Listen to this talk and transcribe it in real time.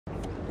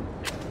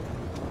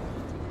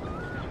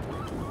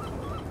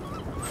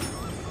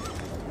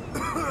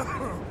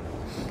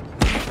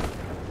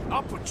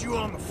I'll put you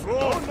on the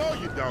floor. Oh, no,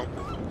 you don't.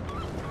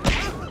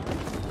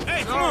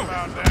 Hey, come on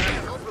out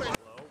there.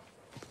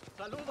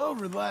 Oh,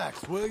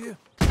 relax, will you?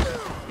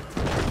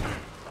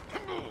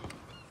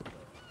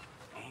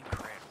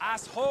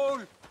 Asshole!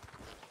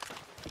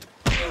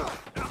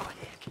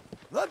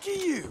 Lucky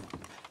you.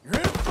 You're in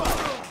a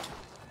fight.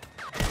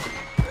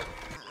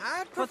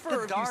 I But prefer the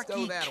if you darky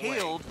stow that away.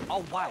 killed a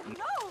white.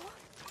 No!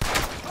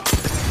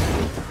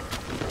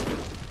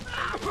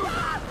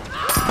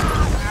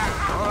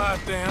 All right,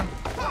 then.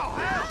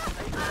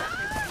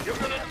 You're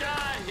gonna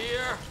die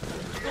here!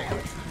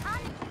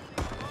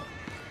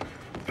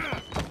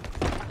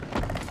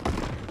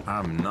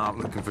 I'm not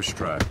looking for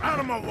strife. Out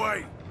of my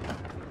way.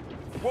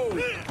 Whoa!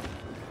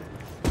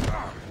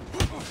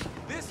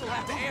 This'll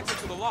have to answer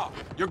to the law.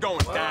 You're going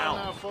down.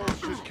 Now, folks,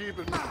 just keep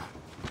it. No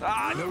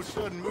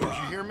Sudden moves,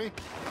 you hear me?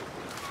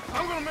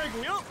 I'm gonna make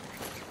me up.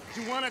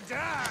 You wanna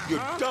die? You're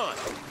huh? done.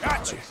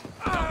 Gotcha.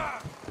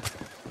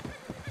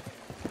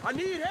 I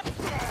need help.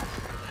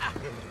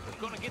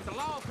 Gonna get the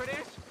law for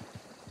this.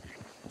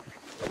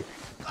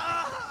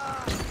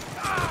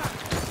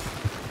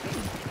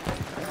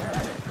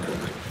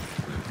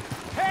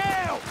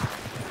 Help!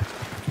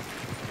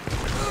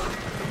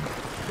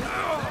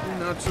 You're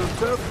not so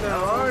tough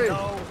now, are you?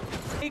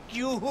 Make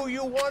you who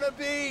you want to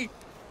be.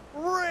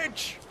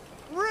 Rich.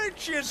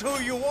 Rich is who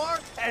you are,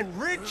 and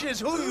rich is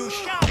who you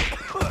shall.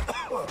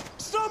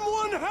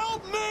 Someone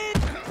help me!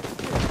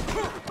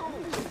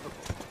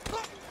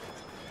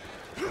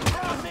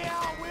 Help me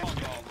out with...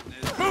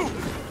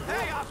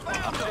 Hey, I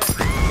found it!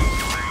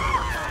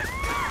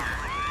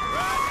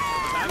 Right,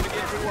 time to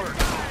get to work.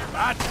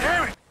 God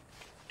damn it!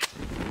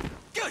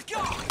 Good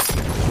God!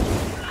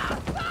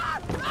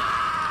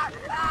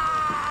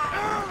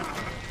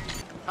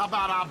 How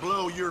about I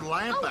blow your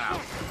lamp out?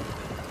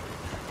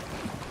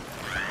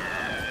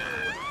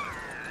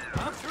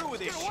 I'm through with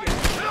this shit.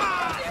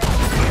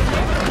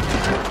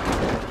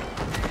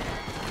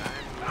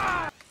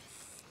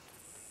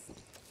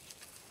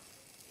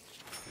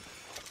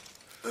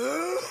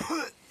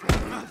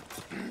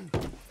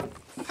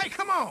 Hey,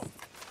 come on!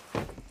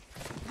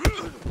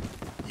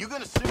 You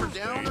gonna simmer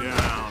down? Stay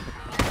down.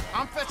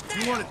 I'm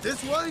fetching. You want it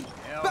this way?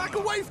 Back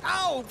away!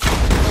 Ow!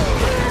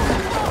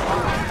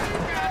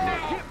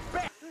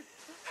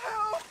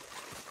 Help!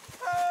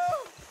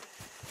 Help!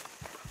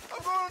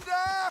 I'm gonna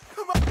die!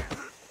 Come on!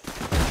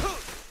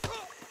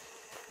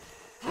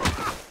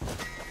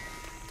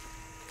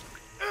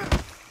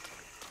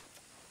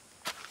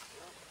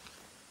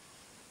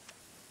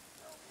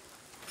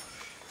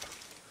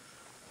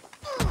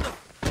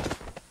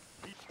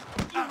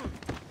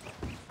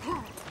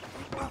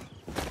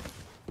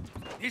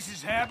 This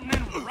is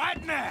happening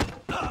right now.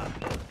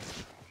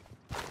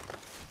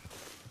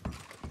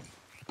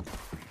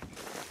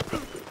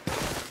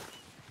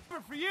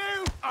 For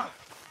you.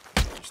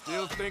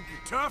 Still think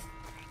you're tough?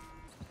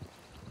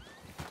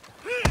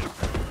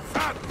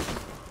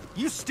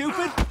 You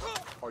stupid?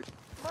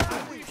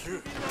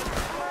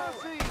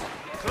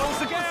 Close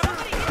the gap!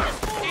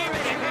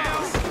 Everything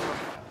else!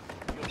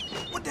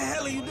 What the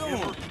hell are you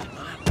doing?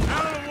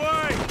 Out of the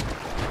way!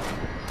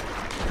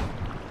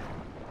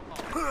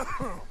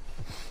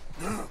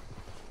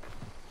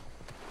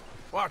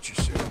 Watch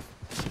yourself.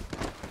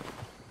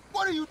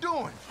 What are you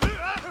doing?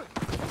 I'm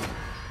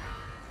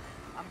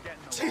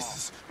getting the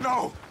Jesus,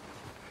 no!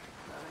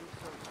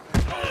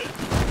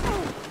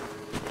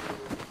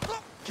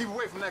 Keep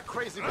away from that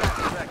crazy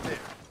bastard back there.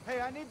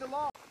 Hey, I need the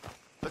law.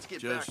 Let's get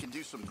Just back and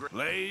do some great.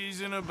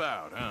 Lazing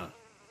about, huh?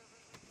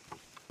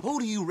 Who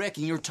do you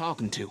reckon you're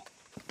talking to?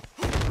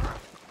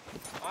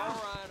 All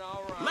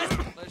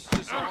right. Let's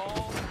just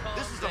all calm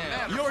This is a down.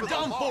 matter You're for the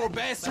done law. for,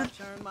 bastard!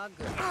 Turn my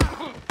gun.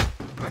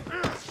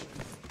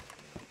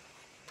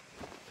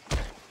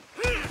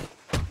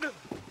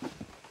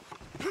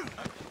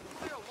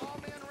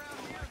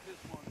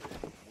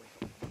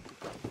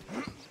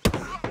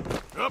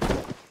 Up.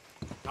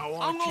 I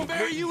want I'm gonna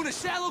bury you in a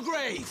shallow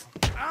grave!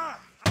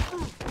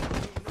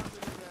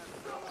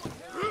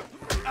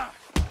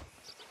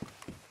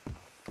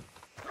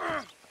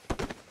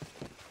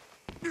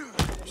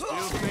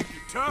 Still think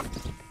you're tough?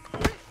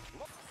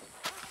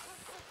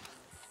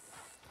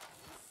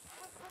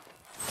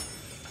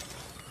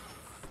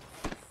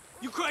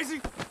 You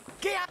crazy?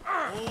 Get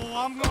out! Oh,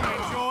 I'm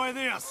gonna enjoy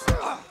this.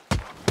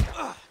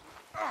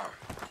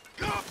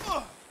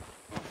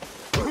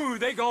 Ooh,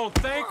 they gonna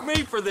thank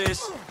me for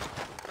this.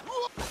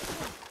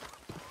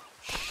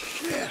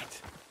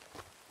 Shit.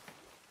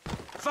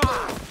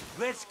 Fine,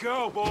 let's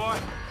go, boy.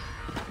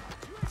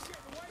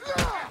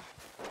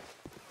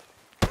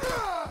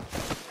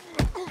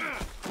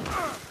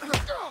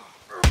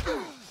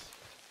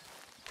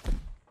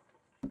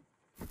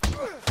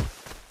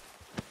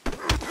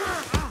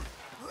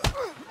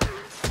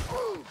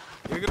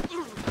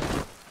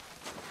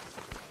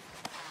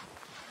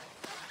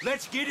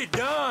 Let's get it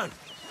done.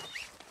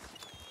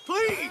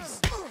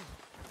 Please!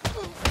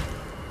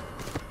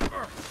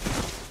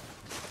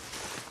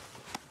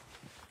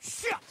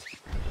 Shit!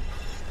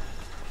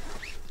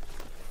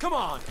 Come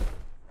on.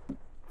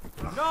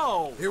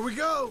 No! Here we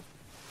go.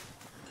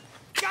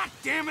 God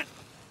damn it!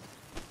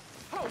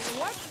 Oh,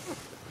 what?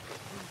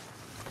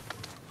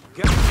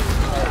 Got